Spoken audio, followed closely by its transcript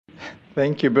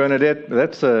Thank you, Bernadette.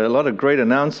 That's a lot of great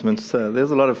announcements.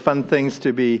 There's a lot of fun things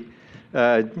to be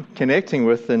connecting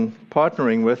with and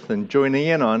partnering with and joining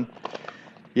in on.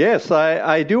 Yes,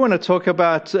 I do want to talk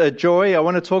about joy. I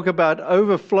want to talk about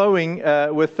overflowing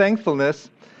with thankfulness.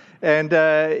 And,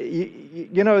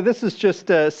 this is just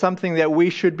something that we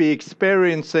should be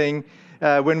experiencing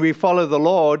when we follow the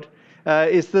Lord,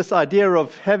 is this idea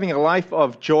of having a life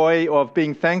of joy, of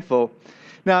being thankful.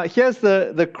 Now, here's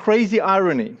the crazy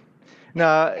irony.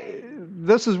 Now,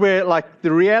 this is where,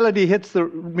 the reality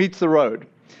meets the road.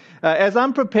 As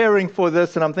I'm preparing for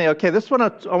this, and I'm thinking, okay, this is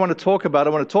what I want to talk about. I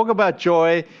want to talk about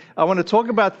joy. I want to talk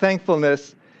about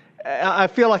thankfulness. I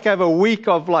feel like I have a week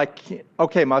of,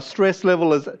 okay, my stress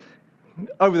level is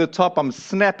over the top. I'm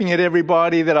snapping at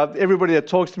everybody everybody that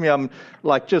talks to me, I'm,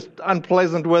 just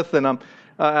unpleasant with, and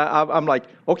I'm like,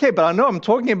 okay, but I know I'm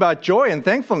talking about joy and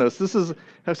thankfulness.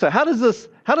 So how does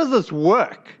this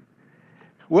work?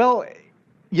 Well,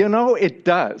 it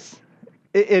does.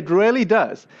 It really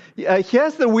does.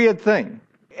 Here's the weird thing.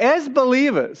 As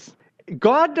believers,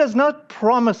 God does not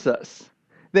promise us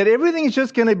that everything's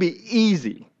just going to be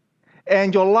easy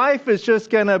and your life is just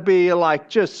going to be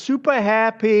just super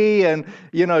happy and,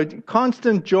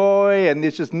 constant joy and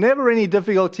there's just never any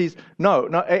difficulties. No,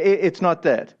 it's not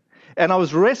that. And I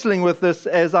was wrestling with this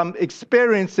as I'm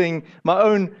experiencing my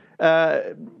own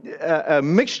a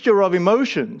mixture of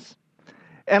emotions.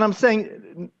 And I'm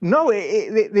saying, no,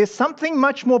 there's something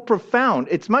much more profound.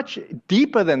 It's much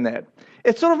deeper than that.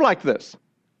 It's sort of like this.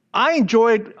 I'm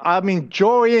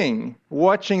enjoying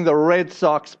watching the Red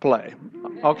Sox play.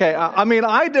 Okay,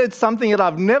 I did something that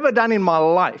I've never done in my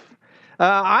life.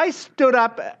 I stayed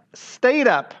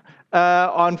up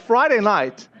on Friday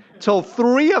night till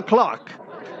 3 o'clock.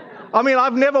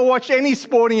 I've never watched any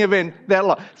sporting event that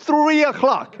long. 3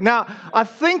 o'clock. Now, I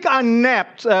think I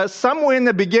napped somewhere in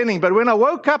the beginning, but when I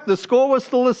woke up, the score was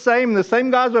still the same. The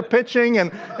same guys were pitching,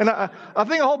 and I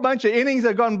think a whole bunch of innings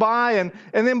had gone by, and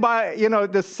then by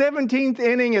the 17th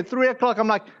inning at 3 o'clock, I'm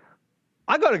like,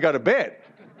 I got to go to bed.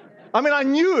 I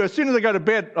knew as soon as I go to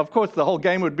bed, of course, the whole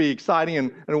game would be exciting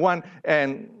and won.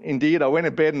 And indeed, I went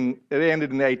to bed, and it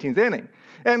ended in the 18th inning.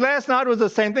 And last night was the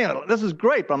same thing. This is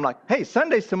great. But I'm like, hey,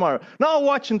 Sunday's tomorrow. No, I'll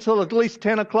watch until at least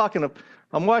 10 o'clock. And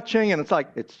I'm watching, and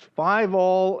it's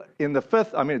 5-all in the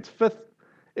fifth. It's fifth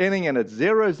inning, and it's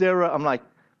 0-0. I'm like,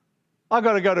 I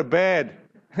got to go to bed.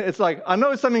 It's like, I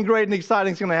know something great and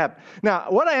exciting is going to happen. Now,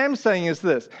 what I am saying is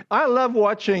this. I love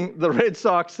watching the Red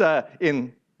Sox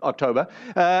in October,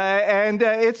 and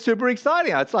it's super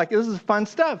exciting. It's like, this is fun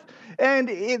stuff. And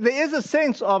there is a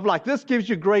sense of, this gives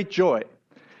you great joy.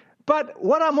 But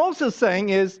what I'm also saying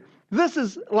is this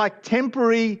is like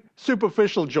temporary,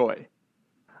 superficial joy.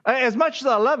 As much as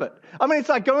I love it. It's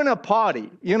like going to a party.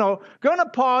 Going to a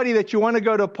party that you want to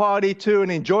go to a party to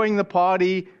and enjoying the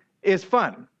party is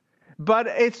fun. But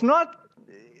it's not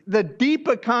the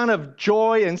deeper kind of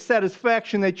joy and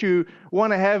satisfaction that you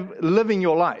want to have living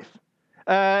your life.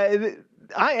 I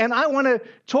want to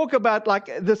talk about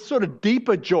this sort of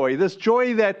deeper joy, this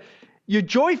joy that you're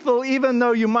joyful even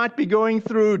though you might be going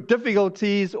through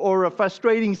difficulties or a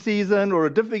frustrating season or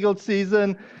a difficult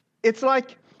season. It's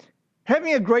like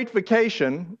having a great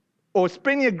vacation or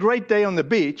spending a great day on the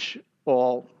beach,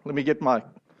 or let me get my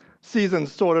season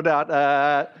sorted out,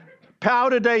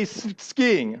 powder day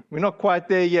skiing. We're not quite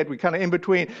there yet. We're kind of in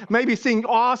between. Maybe seeing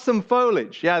awesome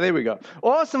foliage. Yeah, there we go.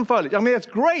 Awesome foliage. It's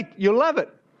great. You love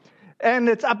it. And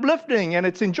it's uplifting and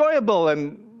it's enjoyable,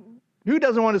 and who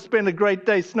doesn't want to spend a great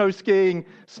day snow skiing,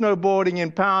 snowboarding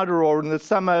in powder, or in the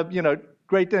summer,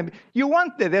 great day? You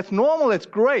want that. That's normal. That's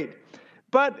great.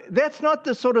 But that's not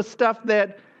the sort of stuff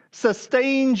that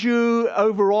sustains you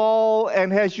overall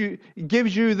and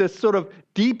gives you this sort of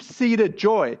deep-seated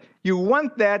joy. You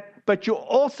want that, but you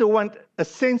also want a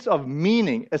sense of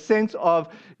meaning, a sense of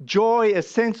joy, a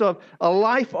sense of a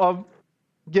life of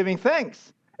giving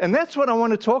thanks. And that's what I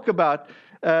want to talk about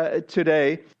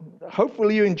today.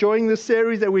 Hopefully you're enjoying this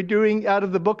series that we're doing out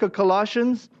of the book of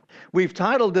Colossians. We've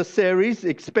titled this series,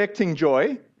 Expecting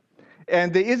Joy.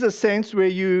 And there is a sense where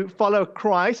you follow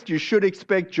Christ, you should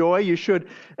expect joy. You should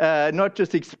not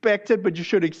just expect it, but you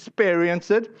should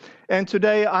experience it. And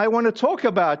today I want to talk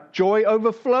about joy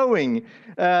overflowing,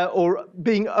 or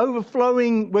being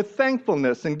overflowing with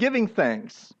thankfulness and giving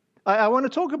thanks. I want to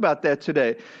talk about that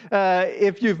today.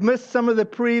 If you've missed some of the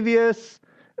previous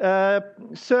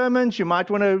sermons, you might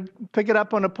want to pick it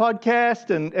up on a podcast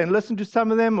and listen to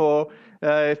some of them. Or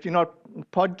if you're not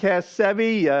podcast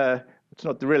savvy, it's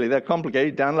not really that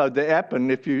complicated. Download the app,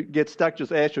 and if you get stuck,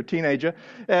 just ask your teenager.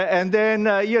 And then,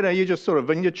 you just sort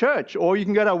of in your church. Or you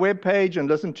can go to our webpage and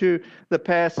listen to the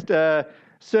past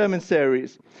sermon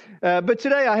series. But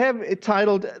today I have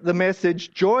titled the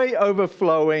message, Joy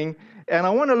Overflowing, and I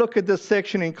want to look at this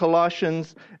section in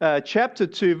Colossians chapter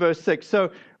 2, verse 6.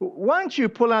 So why don't you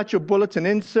pull out your bulletin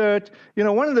insert? You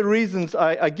know, one of the reasons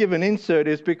I give an insert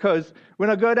is because when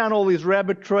I go down all these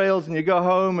rabbit trails and you go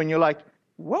home and you're like,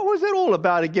 what was it all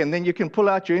about again? Then you can pull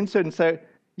out your insert and say,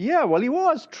 yeah, well, he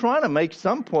was trying to make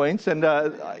some points. And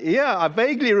yeah, I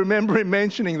vaguely remember him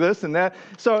mentioning this and that.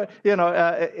 So, you know,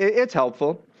 it's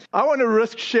helpful. I want to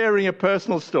risk sharing a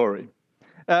personal story.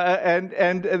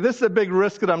 And this is a big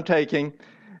risk that I'm taking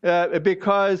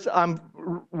because I'm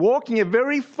walking a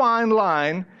very fine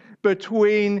line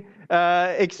between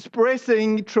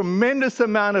expressing tremendous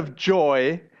amount of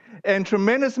joy and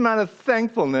tremendous amount of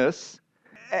thankfulness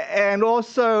and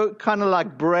also kind of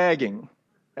like bragging.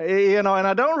 You know, and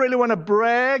I don't really want to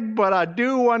brag, but I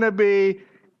do want to be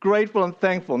grateful and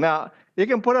thankful. Now, you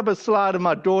can put up a slide of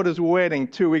my daughter's wedding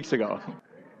 2 weeks ago.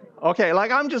 Okay, like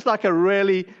I'm just like a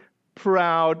really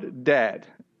proud dad.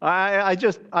 I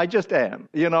just am,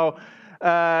 you know.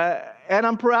 And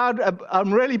I'm proud.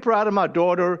 I'm really proud of my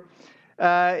daughter.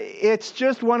 It's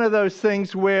just one of those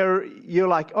things where you're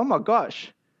like, oh my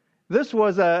gosh, this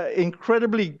was an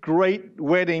incredibly great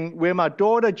wedding where my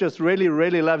daughter just really,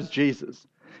 really loves Jesus.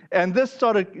 And this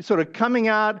started sort of coming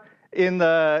out in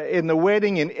the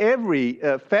wedding in every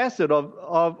facet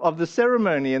of the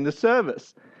ceremony and the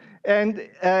service. And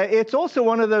it's also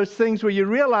one of those things where you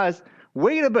realize,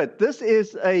 wait a bit, this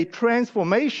is a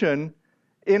transformation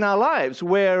in our lives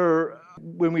where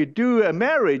when we do a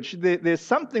marriage, there's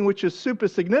something which is super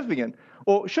significant.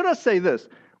 Or should I say this?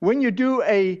 When you do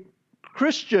a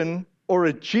Christian or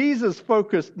a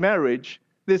Jesus-focused marriage,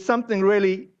 there's something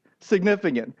really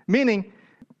significant. Meaning,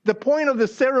 the point of the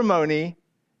ceremony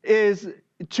is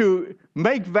to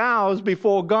make vows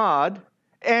before God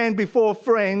and before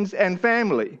friends and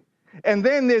family. And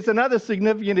then there's another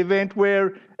significant event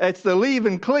where it's the leave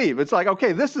and cleave. It's like,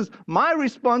 okay, this is my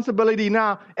responsibility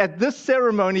now at this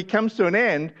ceremony comes to an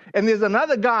end, and there's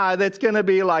another guy that's going to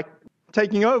be like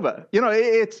taking over. You know,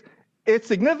 it's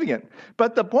significant.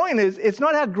 But the point is, it's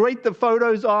not how great the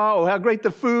photos are or how great the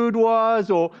food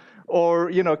was or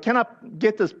you know, can I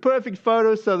get this perfect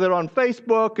photo so they're on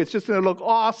Facebook? It's just going to look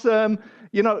awesome.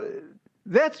 You know,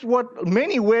 that's what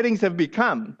many weddings have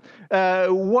become.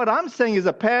 What I'm saying as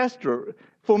a pastor,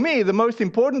 for me, the most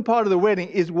important part of the wedding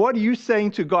is what are you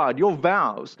saying to God, your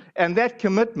vows, and that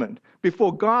commitment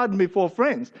before God and before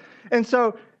friends. And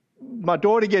so my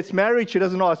daughter gets married. She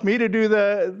doesn't ask me to do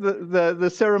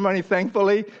the ceremony,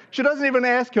 thankfully. She doesn't even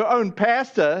ask her own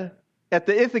pastor at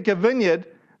the Ithaca Vineyard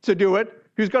to do it,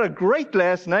 who's got a great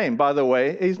last name, by the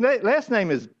way. His last name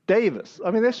is Davis.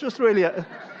 I mean, that's just really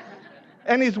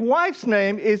and his wife's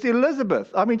name is Elizabeth.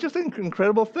 I mean, just an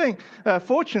incredible thing.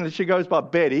 Fortunately, she goes by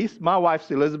Betty. My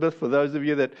wife's Elizabeth, for those of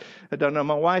you that don't know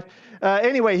my wife.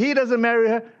 Anyway, he doesn't marry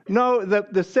her. No,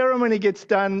 the ceremony gets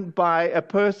done by a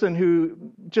person who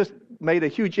just made a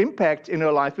huge impact in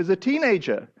her life as a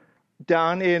teenager.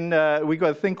 Down in, we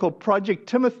got a thing called Project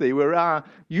Timothy, where our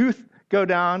youth go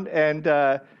down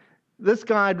and this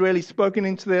guy had really spoken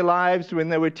into their lives when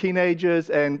they were teenagers,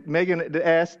 and Megan had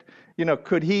asked, you know,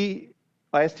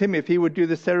 I asked him if he would do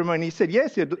the ceremony. He said,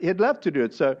 yes, he'd love to do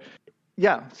it. So,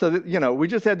 yeah, you know, we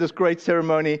just had this great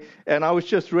ceremony, and I was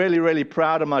just really, really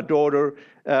proud of my daughter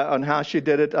on how she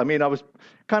did it. I mean, I was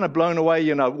kind of blown away.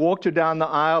 You know, I walked her down the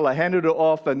aisle, I handed her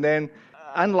off, and then,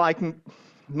 unlike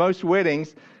most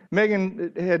weddings,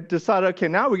 Megan had decided, okay,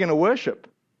 now we're going to worship.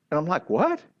 And I'm like,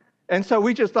 what? And so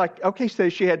we just like, okay, so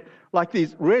she had like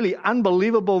these really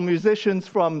unbelievable musicians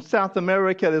from South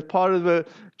America as part of the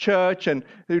church, and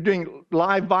they were doing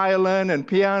live violin and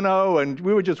piano, and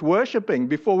we were just worshiping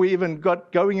before we even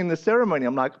got going in the ceremony.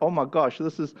 I'm like, oh my gosh,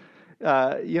 this is,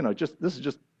 you know, this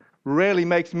just really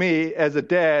makes me as a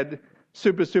dad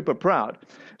super, super proud.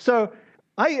 So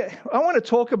I want to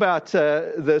talk about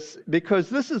this because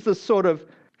this is the sort of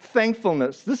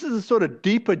thankfulness. This is a sort of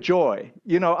deeper joy.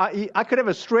 You know, I could have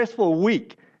a stressful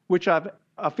week, which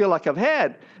I feel like I've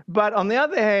had. But on the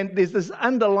other hand, there's this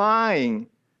underlying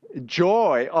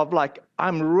joy of like,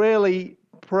 I'm really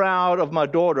proud of my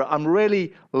daughter. I'm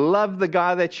really love the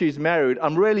guy that she's married.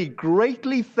 I'm really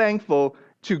greatly thankful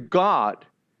to God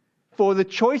for the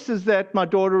choices that my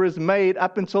daughter has made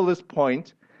up until this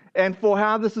point, and for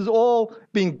how this is all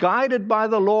being guided by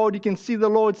the Lord. You can see the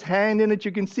Lord's hand in it.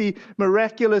 You can see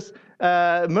miraculous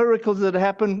miracles that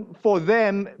happen for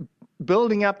them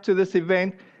building up to this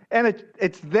event. And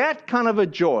it's that kind of a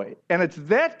joy, and it's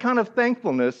that kind of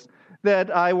thankfulness that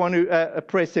I want to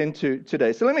press into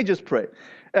today. So let me just pray.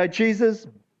 Jesus,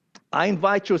 I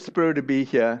invite your Spirit to be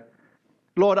here.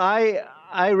 Lord, I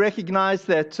I recognize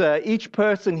that each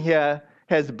person here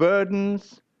has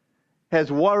burdens,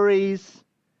 has worries,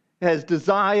 has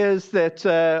desires that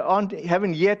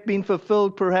haven't yet been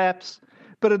fulfilled, perhaps.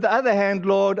 But on the other hand,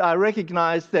 Lord, I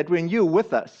recognize that when you're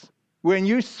with us, when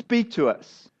you speak to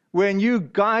us, when you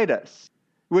guide us,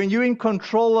 when you're in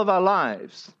control of our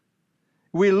lives,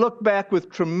 we look back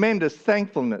with tremendous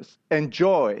thankfulness and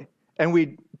joy, and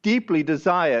we deeply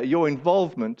desire your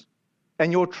involvement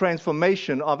and your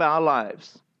transformation of our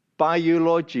lives by you,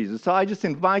 Lord Jesus. So I just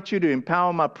invite you to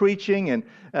empower my preaching and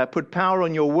put power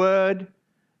on your word.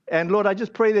 And Lord, I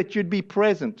just pray that you'd be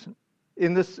present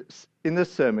in this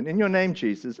sermon. In your name,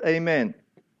 Jesus. Amen.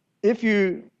 If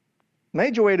you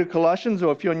made your way to Colossians,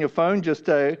 or if you're on your phone, just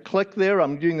click there.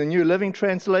 I'm doing the New Living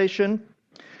Translation.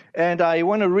 And I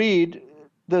want to read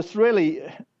this really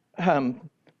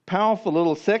powerful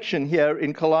little section here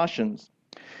in Colossians.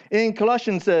 In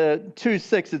Colossians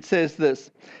 2:6, it says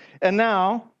this, "And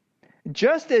now,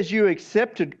 just as you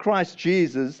accepted Christ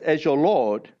Jesus as your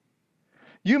Lord,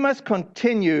 you must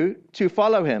continue to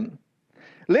follow him.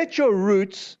 Let your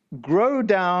roots grow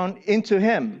down into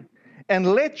him,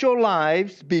 and let your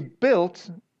lives be built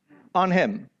on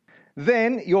him.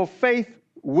 Then your faith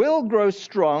will grow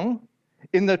strong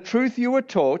in the truth you were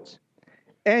taught,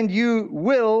 and you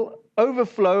will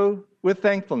overflow with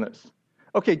thankfulness."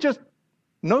 Okay, just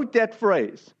note that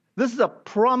phrase. This is a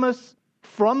promise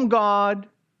from God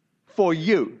for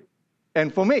you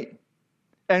and for me.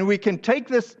 And we can take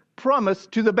this promise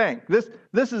to the bank.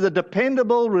 This is a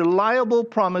dependable, reliable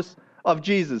promise of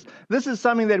Jesus. This is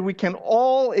something that we can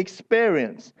all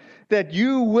experience, that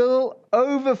you will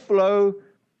overflow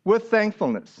with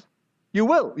thankfulness. You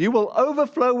will. You will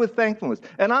overflow with thankfulness.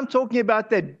 And I'm talking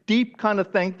about that deep kind of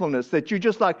thankfulness that you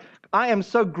just like, I am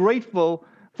so grateful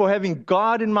for having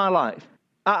God in my life.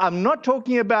 I'm not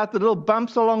talking about the little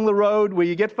bumps along the road where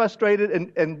you get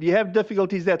frustrated and you have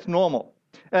difficulties. That's normal.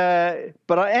 But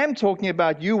I am talking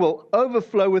about you will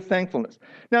overflow with thankfulness.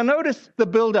 Now notice the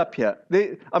build-up here.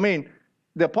 The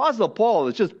Apostle Paul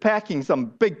is just packing some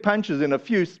big punches in a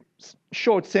few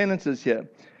short sentences here.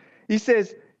 He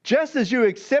says, just as you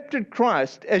accepted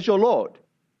Christ as your Lord.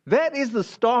 That is the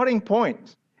starting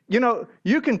point. You know,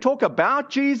 you can talk about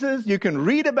Jesus, you can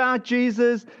read about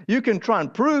Jesus, you can try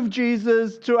and prove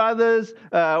Jesus to others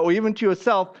or even to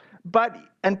yourself, but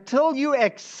until you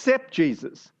accept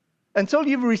Jesus, until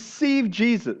you've received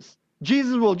Jesus,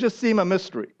 Jesus will just seem a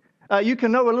mystery. You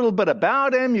can know a little bit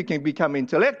about him, you can become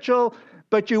intellectual,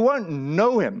 but you won't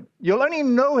know him. You'll only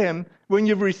know him when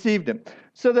you've received him.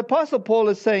 So the Apostle Paul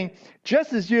is saying,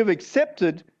 just as you have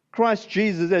accepted Christ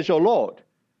Jesus as your Lord,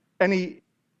 and he,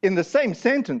 in the same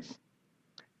sentence,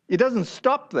 it doesn't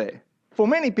stop there. For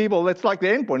many people, that's like the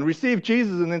end point. Receive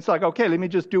Jesus, and it's like, okay, let me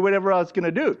just do whatever I was going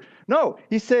to do. No,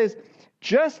 he says,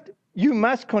 you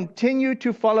must continue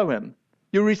to follow him.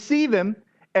 You receive him,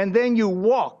 and then you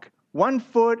walk one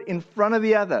foot in front of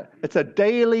the other. It's a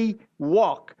daily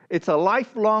walk. It's a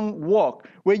lifelong walk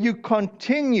where you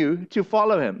continue to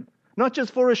follow him. Not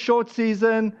just for a short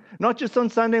season, not just on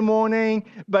Sunday morning,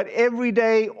 but every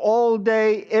day, all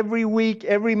day, every week,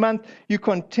 every month, you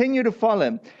continue to follow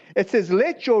him. It says,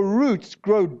 let your roots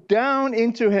grow down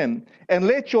into him, and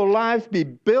let your lives be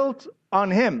built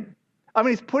on him. I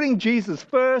mean, it's putting Jesus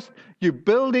first. You're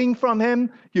building from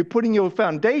him. You're putting your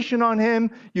foundation on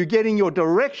him. You're getting your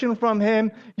direction from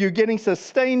him. You're getting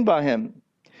sustained by him.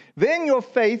 Then your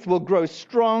faith will grow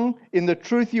strong in the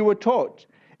truth you were taught,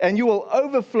 and you will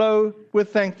overflow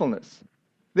with thankfulness.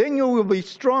 Then you will be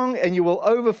strong and you will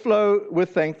overflow with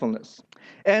thankfulness.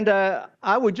 And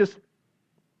I would just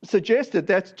suggest that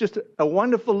that's just a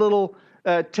wonderful little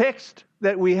text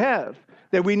that we have,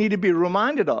 that we need to be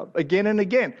reminded of again and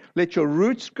again. Let your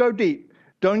roots go deep.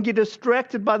 Don't get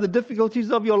distracted by the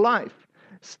difficulties of your life.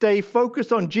 Stay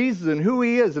focused on Jesus and who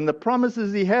he is and the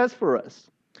promises he has for us.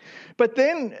 But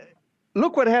then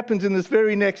look what happens in this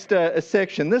very next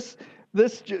section. This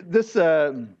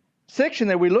section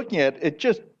that we're looking at, it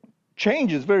just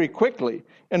changes very quickly.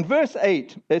 In verse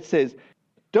 8, it says,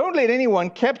 don't let anyone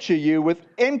capture you with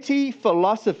empty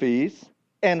philosophies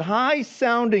and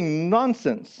high-sounding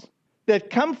nonsense that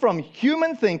come from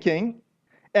human thinking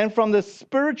and from the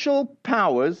spiritual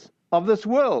powers of this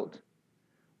world,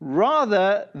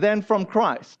 rather than from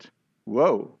Christ.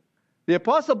 Whoa. The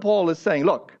Apostle Paul is saying,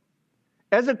 look,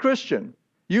 as a Christian,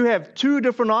 you have two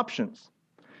different options.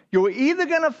 You're either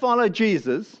going to follow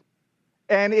Jesus,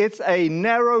 and it's a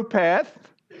narrow path,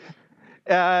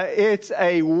 it's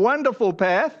a wonderful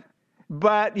path,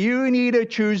 but you need to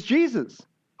choose Jesus.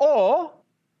 Or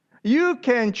you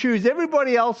can choose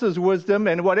everybody else's wisdom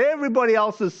and what everybody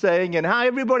else is saying and how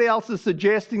everybody else is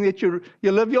suggesting that you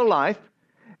live your life,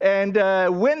 And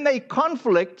when there's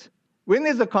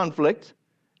a conflict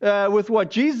with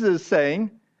what Jesus is saying,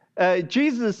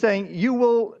 you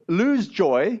will lose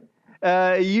joy.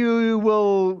 You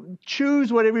will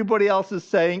choose what everybody else is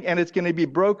saying, and it's going to be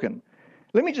broken.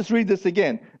 Let me just read this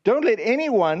again. Don't let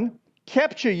anyone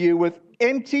capture you with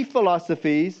empty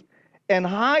philosophies and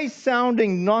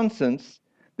high-sounding nonsense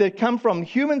that come from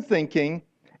human thinking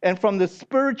and from the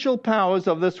spiritual powers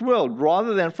of this world,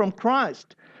 rather than from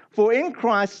Christ. For in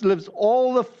Christ lives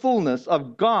all the fullness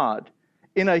of God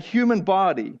in a human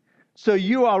body. So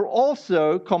you are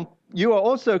also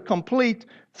complete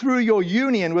through your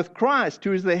union with Christ,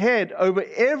 who is the head over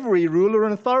every ruler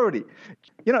and authority.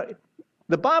 You know,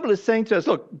 the Bible is saying to us,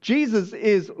 look, Jesus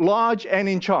is large and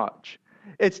in charge.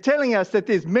 It's telling us that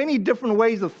there's many different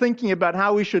ways of thinking about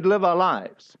how we should live our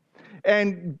lives.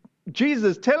 And Jesus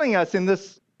is telling us in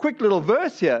this quick little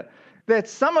verse here that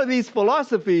some of these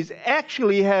philosophies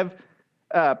actually have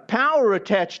power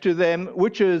attached to them,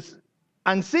 which is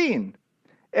unseen.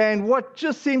 And what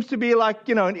just seems to be like,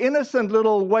 an innocent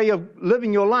little way of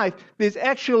living your life, there's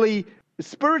actually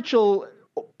spiritual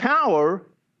power,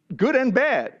 good and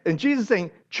bad. And Jesus is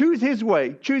saying, choose his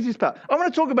way, choose his power. I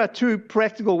want to talk about two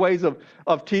practical ways of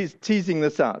teasing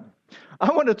this out.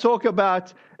 I want to talk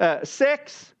about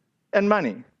sex and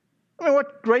money. I mean,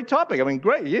 what great topic. I mean,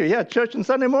 great. Yeah, church on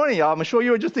Sunday morning. I'm sure you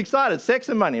were just excited. Sex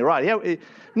and money, right? Yeah.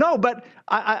 No, but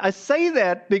I say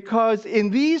that because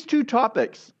in these two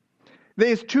topics,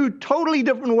 there's two totally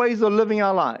different ways of living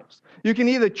our lives. You can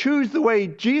either choose the way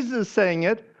Jesus is saying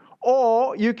it,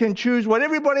 or you can choose what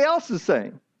everybody else is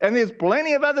saying. And there's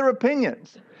plenty of other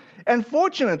opinions. And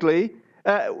fortunately,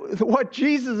 what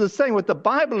Jesus is saying, what the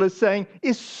Bible is saying,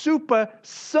 is super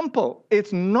simple.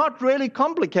 It's not really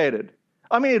complicated.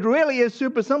 I mean, it really is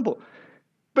super simple.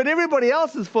 But everybody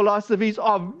else's philosophies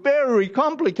are very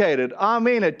complicated. I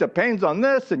mean, it depends on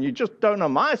this, and you just don't know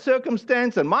my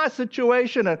circumstance and my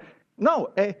situation. And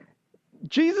no,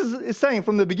 Jesus is saying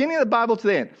from the beginning of the Bible to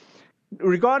the end,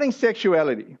 regarding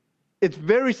sexuality, it's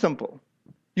very simple.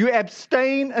 You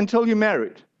abstain until you're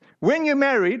married. When you're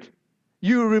married,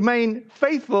 you remain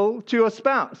faithful to your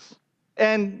spouse.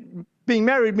 And being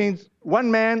married means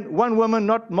one man, one woman,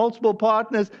 not multiple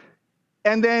partners.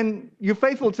 And then you're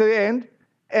faithful to the end.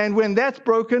 And when that's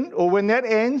broken or when that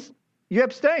ends, you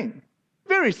abstain.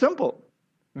 Very simple.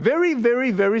 Very, very,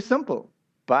 very simple.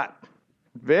 But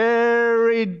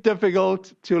very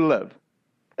difficult to live.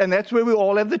 And that's where we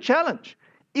all have the challenge.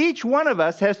 Each one of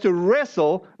us has to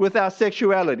wrestle with our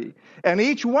sexuality. And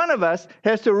each one of us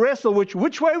has to wrestle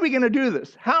which way are we going to do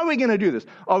this? How are we going to do this?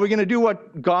 Are we going to do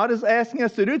what God is asking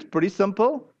us to do? It's pretty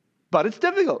simple, but it's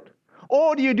difficult.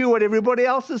 Or do you do what everybody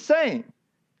else is saying?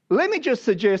 Let me just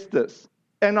suggest this.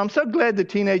 And I'm so glad the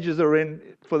teenagers are in,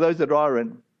 for those that are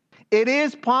in. It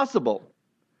is possible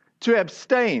to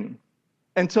abstain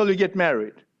until you get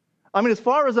married. I mean, as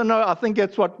far as I know, I think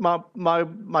that's what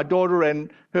my daughter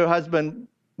and her husband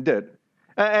did.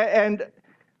 And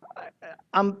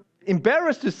I'm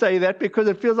embarrassed to say that because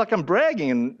it feels like I'm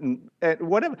bragging and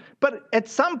whatever. But at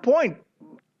some point,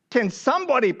 can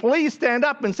somebody please stand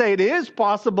up and say it is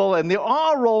possible and there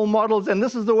are role models and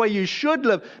this is the way you should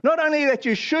live? Not only that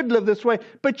you should live this way,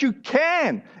 but you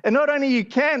can. And not only you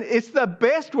can, it's the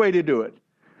best way to do it.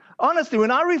 Honestly,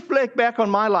 when I reflect back on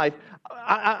my life,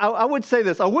 I would say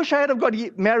this. I wish I had got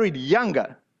married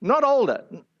younger, not older.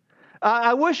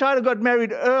 I wish I'd have got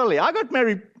married early. I got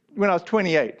married when I was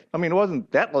 28. I mean, it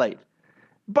wasn't that late.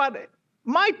 But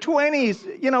my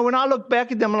 20s, when I look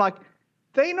back at them, I'm like,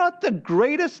 they're not the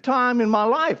greatest time in my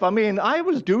life. I mean, I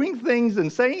was doing things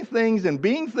and saying things and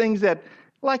being things that,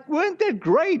 weren't that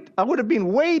great. I would have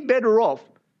been way better off.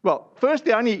 Well,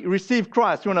 firstly, I only received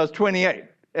Christ when I was 28.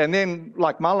 And then,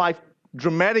 my life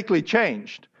dramatically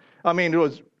changed. I mean, it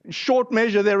was short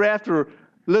measure thereafter,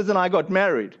 Liz and I got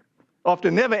married. After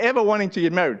never, ever wanting to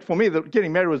get married. For me,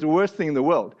 getting married was the worst thing in the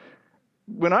world.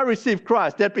 When I received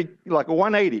Christ, that'd be like a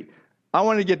 180. I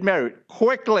wanted to get married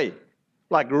quickly,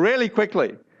 really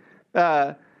quickly.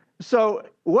 So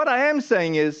what I am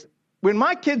saying is, when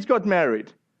my kids got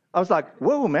married, I was like,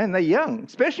 whoa, man, they're young,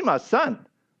 especially my son.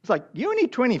 It's like, you're only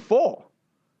 24.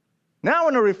 Now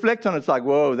when I reflect on it, it's like,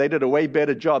 whoa, they did a way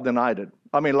better job than I did.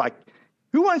 I mean,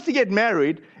 who wants to get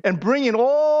married and bring in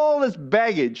all this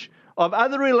baggage of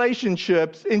other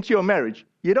relationships into your marriage?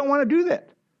 You don't want to do that.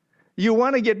 You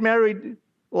want to get married,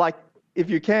 if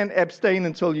you can, abstain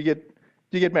until you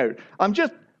get married. I'm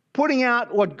just putting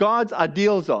out what God's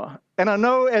ideals are. And I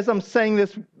know as I'm saying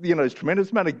this, there's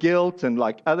tremendous amount of guilt and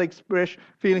other express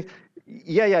feelings.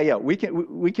 Yeah. We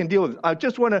can deal with it. I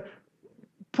just want to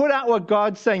put out what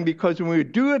God's saying, because when we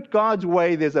do it God's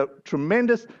way, there's a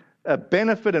tremendous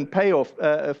benefit and payoff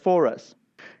for us.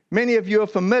 Many of you are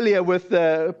familiar with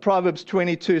Proverbs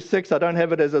 22:6. I don't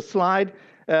have it as a slide.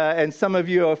 And some of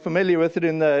you are familiar with it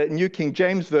in the New King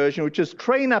James Version, which is,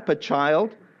 train up a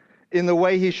child in the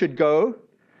way he should go,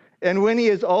 and when he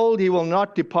is old, he will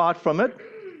not depart from it.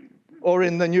 Or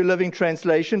in the New Living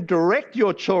Translation, direct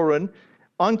your children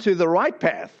onto the right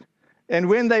path, and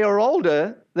when they are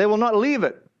older, they will not leave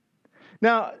it.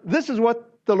 Now, this is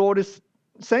what the Lord is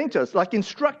saying to us, like,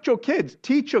 instruct your kids,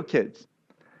 teach your kids.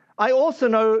 I also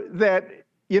know that,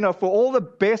 for all the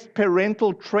best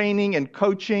parental training and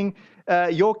coaching,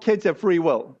 your kids have free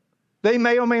will. They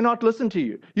may or may not listen to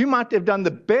you. You might have done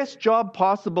the best job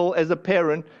possible as a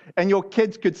parent, and your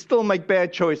kids could still make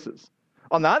bad choices.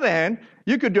 On the other hand,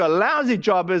 you could do a lousy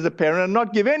job as a parent and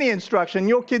not give any instruction.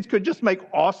 Your kids could just make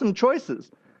awesome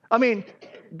choices. I mean,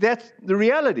 that's the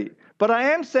reality. But I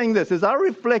am saying this, as I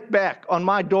reflect back on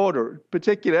my daughter,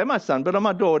 particularly my son, but on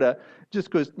my daughter, just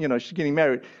because, she's getting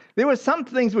married, there were some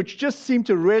things which just seemed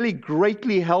to really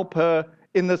greatly help her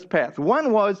in this path.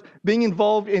 One was being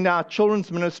involved in our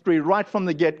children's ministry right from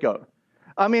the get-go.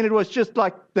 I mean, it was just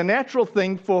like the natural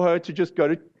thing for her to just go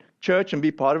to church and be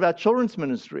part of our children's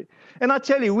ministry. And I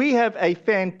tell you, we have a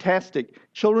fantastic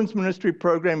children's ministry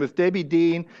program with Debbie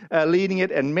Dean leading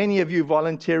it, and many of you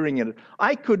volunteering in it.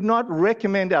 I could not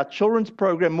recommend our children's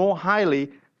program more highly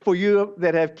for you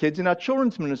that have kids in our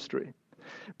children's ministry.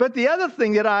 But the other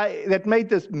thing that made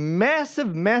this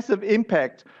massive, massive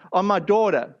impact on my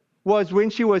daughter was when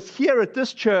she was here at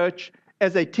this church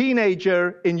as a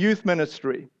teenager in youth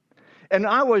ministry. And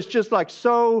I was just like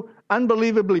so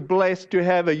unbelievably blessed to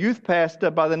have a youth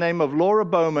pastor by the name of Laura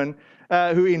Bowman,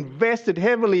 who invested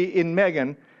heavily in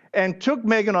Megan and took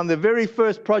Megan on the very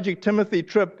first Project Timothy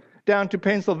trip down to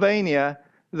Pennsylvania,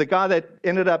 the guy that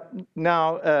ended up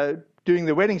now doing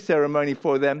the wedding ceremony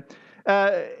for them.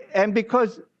 And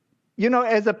because,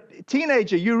 as a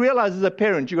teenager, you realize as a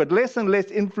parent, you've got less and less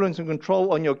influence and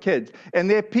control on your kids. And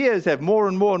their peers have more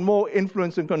and more and more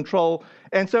influence and control.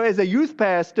 And so as a youth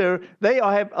pastor, they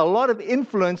have a lot of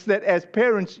influence that as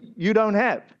parents, you don't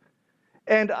have.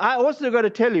 And I also got to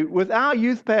tell you, with our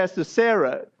youth pastor,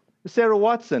 Sarah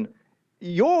Watson,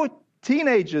 your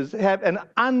teenagers have an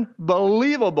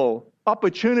unbelievable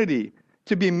opportunity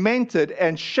to be mentored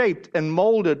and shaped and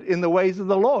molded in the ways of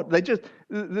the Lord.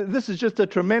 This is just a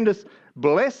tremendous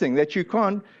blessing that you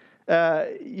can't,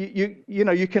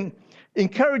 you can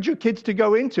encourage your kids to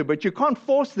go into, but you can't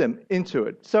force them into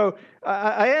it. So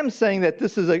I am saying that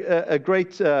this is a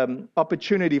great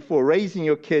opportunity for raising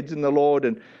your kids in the Lord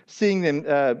and seeing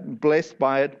them blessed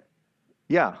by it.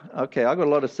 Yeah, okay, I've got a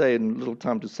lot to say and little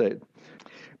time to say it.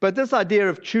 But this idea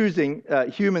of choosing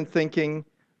human thinking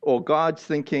or God's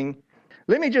thinking,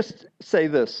 let me just say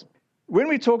this. When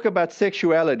we talk about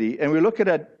sexuality and we look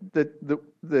at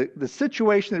the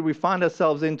situation that we find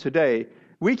ourselves in today,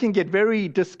 we can get very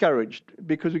discouraged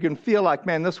because we can feel like,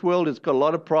 man, this world has got a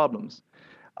lot of problems.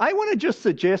 I want to just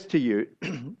suggest to you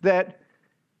that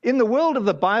in the world of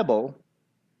the Bible,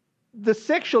 the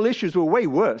sexual issues were way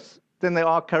worse than they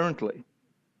are currently.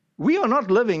 We are not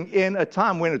living in a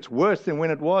time when it's worse than when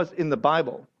it was in the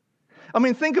Bible. I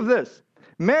mean, think of this.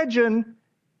 Imagine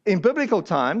in biblical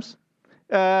times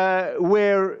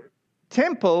where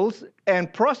temples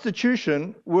and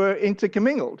prostitution were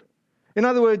intercommingled. In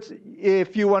other words,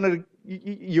 if you wanted,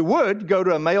 you would go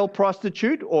to a male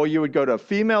prostitute or you would go to a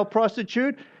female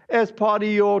prostitute as part of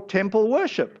your temple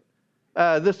worship.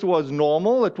 This was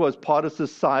normal. It was part of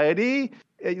society.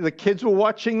 The kids were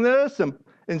watching this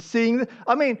and seeing this.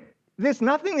 I mean, there's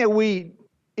nothing that we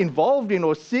involved in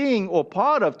or seeing or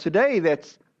part of today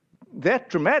that's that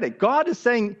dramatic. God is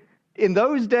saying in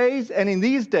those days and in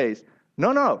these days,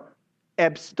 no,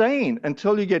 abstain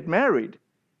until you get married.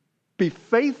 Be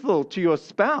faithful to your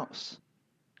spouse.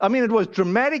 I mean, it was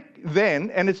dramatic then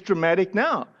and it's dramatic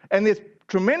now. And there's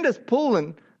tremendous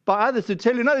pulling by others to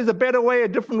tell you, no, there's a better way, a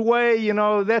different way,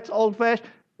 that's old-fashioned.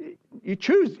 You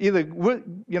choose either,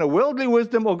 worldly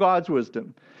wisdom or God's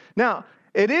wisdom. Now,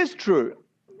 it is true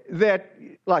that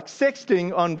like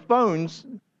sexting on phones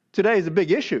today is a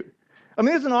big issue. I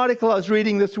mean, there's an article I was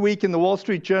reading this week in the Wall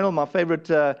Street Journal, my favorite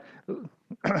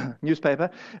newspaper,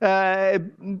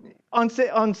 on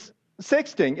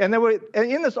sexting.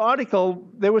 And in this article,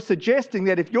 they were suggesting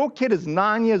that if your kid is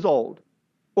 9 years old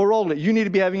or older, you need to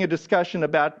be having a discussion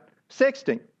about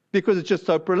sexting because it's just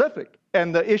so prolific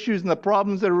and the issues and the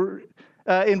problems that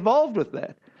are involved with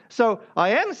that. So I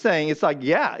am saying it's like,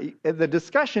 yeah, the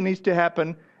discussion needs to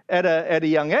happen at a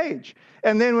young age.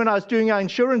 And then when I was doing our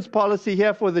insurance policy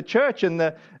here for the church, and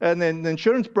then the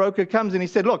insurance broker comes and he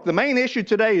said, look, the main issue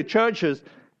today at churches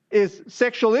is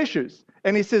sexual issues.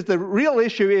 And he says the real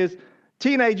issue is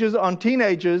teenagers on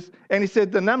teenagers. And he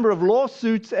said the number of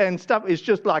lawsuits and stuff is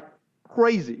just like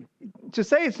crazy. To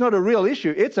say it's not a real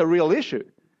issue, it's a real issue.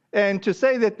 And to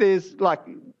say that there's like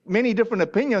many different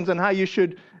opinions on how you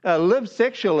should live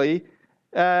sexually,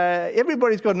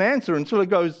 everybody's got an answer until it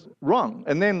goes wrong.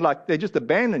 And then like they just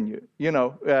abandon you, you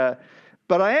know.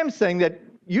 But I am saying that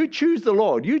you choose the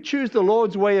Lord. You choose the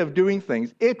Lord's way of doing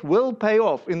things. It will pay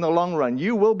off in the long run.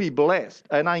 You will be blessed.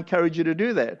 And I encourage you to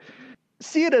do that.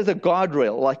 See it as a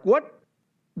guardrail. Like what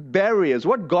barriers,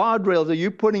 what guardrails are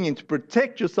you putting in to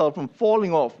protect yourself from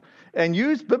falling off? And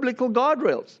use biblical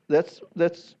guardrails.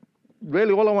 That's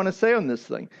really all I want to say on this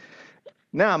thing.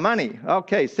 Now, money.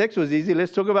 Okay, sex was easy.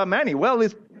 Let's talk about money. Well,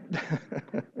 this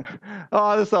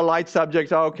is a light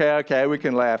subject. Okay, we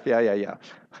can laugh. Yeah.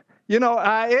 You know,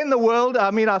 in the world,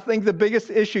 I mean, I think the biggest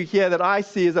issue here that I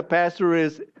see as a pastor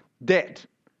is debt.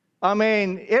 I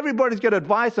mean, everybody's got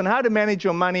advice on how to manage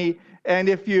your money. And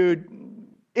if you're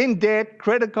in debt,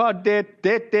 credit card debt,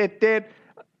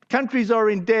 countries are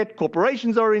in debt,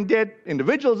 corporations are in debt,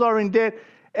 individuals are in debt.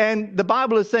 And the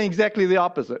Bible is saying exactly the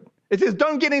opposite. It says,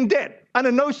 don't get in debt.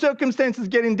 Under no circumstances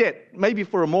get in debt. Maybe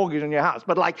for a mortgage on your house,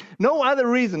 but like no other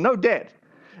reason, no debt.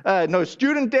 No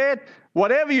student debt.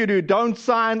 Whatever you do, don't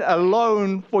sign a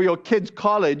loan for your kid's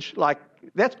college. Like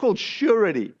that's called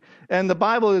surety. And the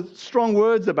Bible has strong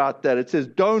words about that. It says,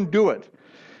 don't do it.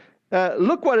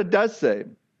 Look what it does say.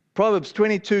 Proverbs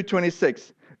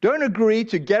 22:26. Don't agree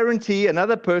to guarantee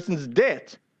another person's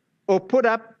debt or put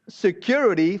up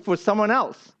security for someone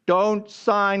else. Don't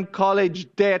sign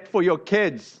college debt for your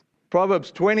kids.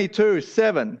 Proverbs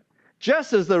 22:7.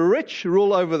 Just as the rich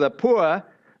rule over the poor,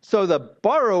 so the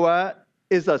borrower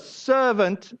is a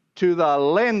servant to the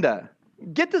lender.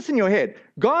 Get this in your head.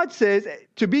 God says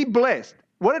to be blessed.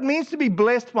 What it means to be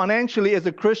blessed financially as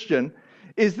a Christian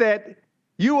is that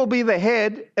you will be the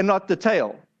head and not the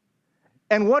tail.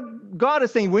 And what God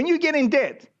is saying, when you get in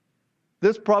debt,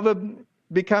 this proverb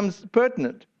becomes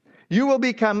pertinent. You will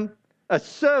become a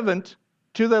servant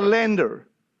to the lender.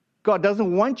 God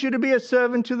doesn't want you to be a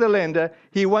servant to the lender.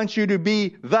 He wants you to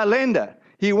be the lender.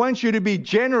 He wants you to be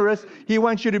generous. He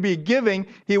wants you to be giving.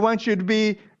 He wants you to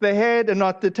be the head and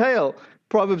not the tail.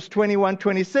 Proverbs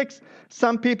 21:26.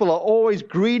 Some people are always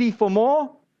greedy for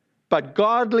more, but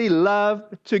godly love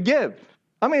to give.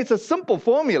 I mean, it's a simple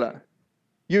formula.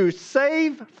 You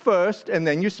save first and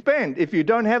then you spend. If you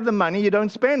don't have the money, you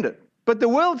don't spend it. But the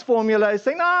world's formula is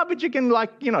saying, but you can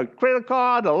credit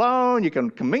card, a loan, you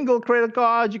can commingle credit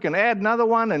cards, you can add another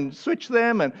one and switch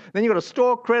them, and then you've got a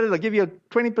store credit, they'll give you a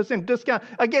 20% discount.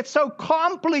 It gets so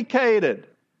complicated.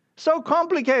 So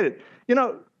complicated. You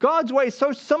know, God's way is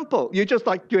so simple. You just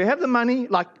you have the money,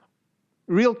 like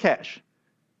real cash.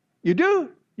 You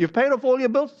do, you've paid off all your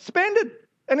bills, spend it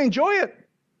and enjoy it.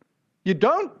 You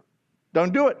don't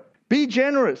do it. Be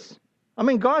generous. I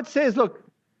mean, God says, look,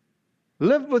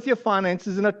 live with your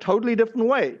finances in a totally different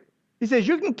way. He says,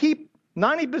 you can keep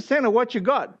 90% of what you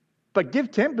got, but give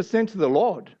 10% to the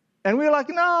Lord. And we're like,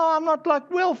 no, I'm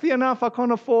not wealthy enough. I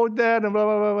can't afford that. And blah,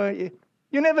 blah, blah, blah.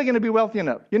 You're never going to be wealthy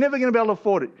enough. You're never going to be able to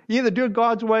afford it. You either do it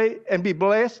God's way and be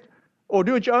blessed, or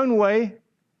do it your own way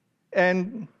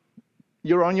and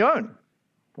you're on your own.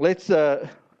 Let's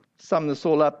sum this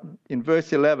all up. In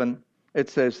verse 11, it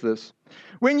says this.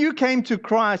 When you came to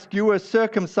Christ, you were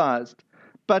circumcised,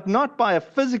 but not by a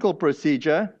physical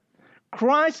procedure.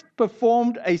 Christ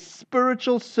performed a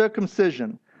spiritual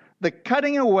circumcision, the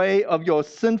cutting away of your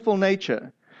sinful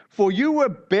nature. For you were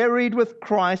buried with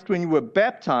Christ when you were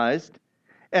baptized,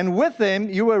 and with him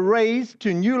you were raised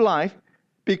to new life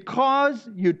because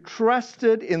you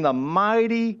trusted in the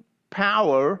mighty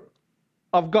power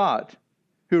of God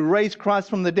who raised Christ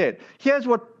from the dead. Here's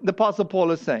what the Apostle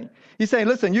Paul is saying. He's saying,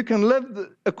 listen, you can live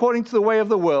according to the way of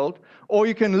the world, or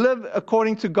you can live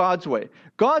according to God's way.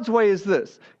 God's way is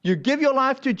this. You give your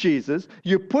life to Jesus,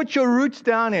 you put your roots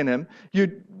down in him,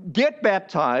 you get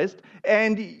baptized,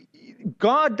 and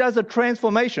God does a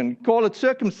transformation. Call it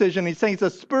circumcision. He's saying it's a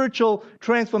spiritual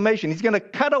transformation. He's going to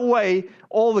cut away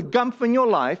all the gump in your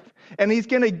life, and he's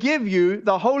going to give you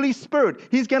the Holy Spirit.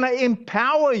 He's going to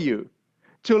empower you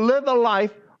to live a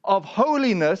life of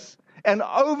holiness and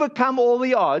overcome all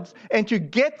the odds and to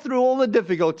get through all the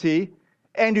difficulty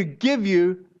and to give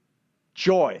you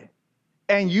joy.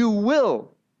 And you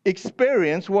will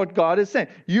experience what God is saying.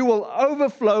 You will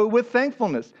overflow with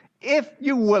thankfulness if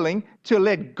you're willing to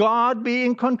let God be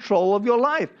in control of your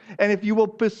life. And if you will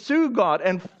pursue God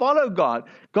and follow God,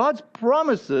 God's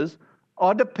promises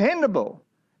are dependable.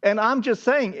 And I'm just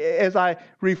saying, as I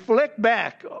reflect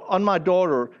back on my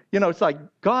daughter, it's like,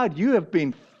 God, you have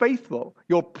been faithful.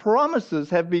 Your promises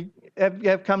have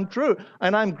have come true.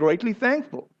 And I'm greatly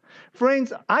thankful.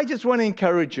 Friends, I just want to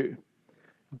encourage you.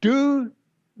 Do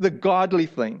the godly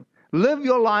thing. Live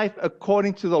your life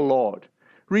according to the Lord.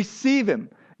 Receive Him.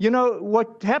 You know,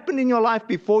 what happened in your life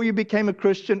before you became a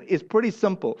Christian is pretty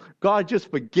simple. God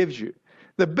just forgives you.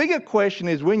 The bigger question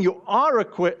is when you are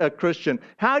a Christian,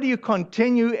 how do you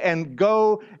continue and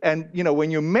go? And, you know,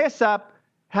 when you mess up,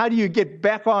 how do you get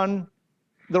back on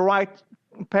the right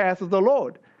path of the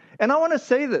Lord? And I want to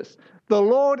say this. The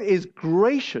Lord is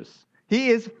gracious. He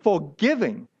is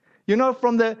forgiving. You know,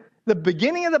 from the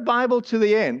beginning of the Bible to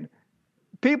the end,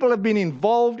 people have been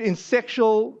involved in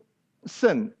sexual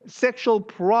sin, sexual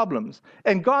problems.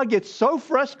 And God gets so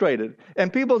frustrated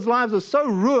and people's lives are so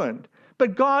ruined.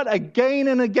 But God, again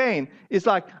and again, is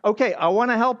like, okay, I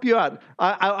want to help you out.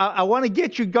 I want to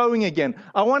get you going again.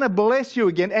 I want to bless you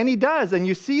again. And He does. And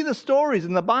you see the stories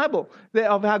in the Bible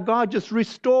of how God just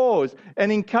restores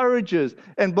and encourages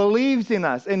and believes in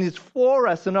us and is for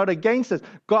us and not against us.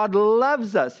 God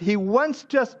loves us. He wants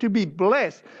us to be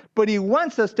blessed, but He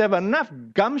wants us to have enough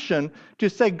gumption to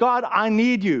say, God, I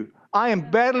need you. I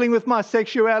am battling with my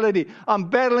sexuality. I'm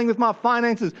battling with my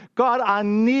finances. God, I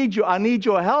need you. I need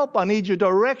your help. I need your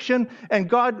direction. And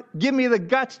God, give me the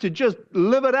guts to just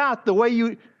live it out the way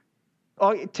you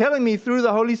are telling me through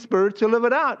the Holy Spirit to live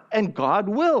it out. And God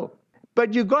will.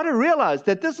 But you've got to realize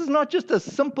that this is not just a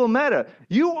simple matter.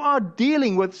 You are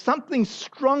dealing with something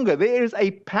stronger. There is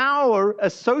a power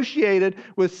associated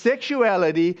with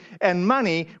sexuality and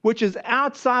money, which is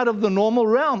outside of the normal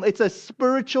realm. It's a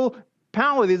spiritual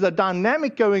power. There's a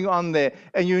dynamic going on there,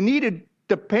 and you need to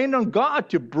depend on God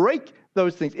to break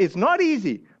those things. It's not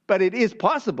easy, but it is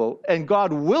possible, and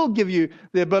God will give you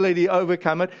the ability to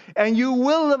overcome it, and you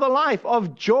will live a life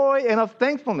of joy and of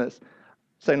thankfulness.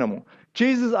 Say no more.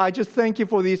 Jesus, I just thank you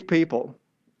for these people.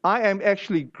 I am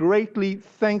actually greatly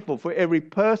thankful for every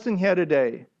person here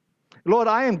today. Lord,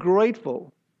 I am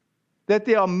grateful that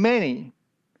there are many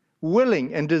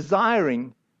willing and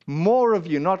desiring more of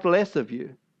you, not less of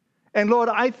you. And Lord,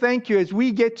 I thank you as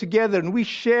we get together and we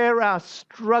share our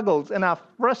struggles and our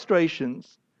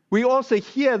frustrations. We also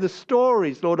hear the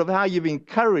stories, Lord, of how you've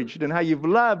encouraged and how you've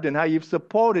loved and how you've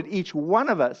supported each one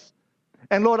of us.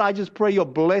 And Lord, I just pray your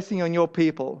blessing on your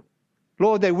people.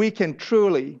 Lord, that we can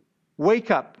truly wake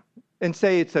up and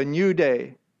say it's a new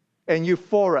day and you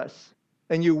for us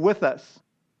and you with us.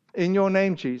 In your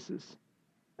name, Jesus.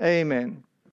 Amen.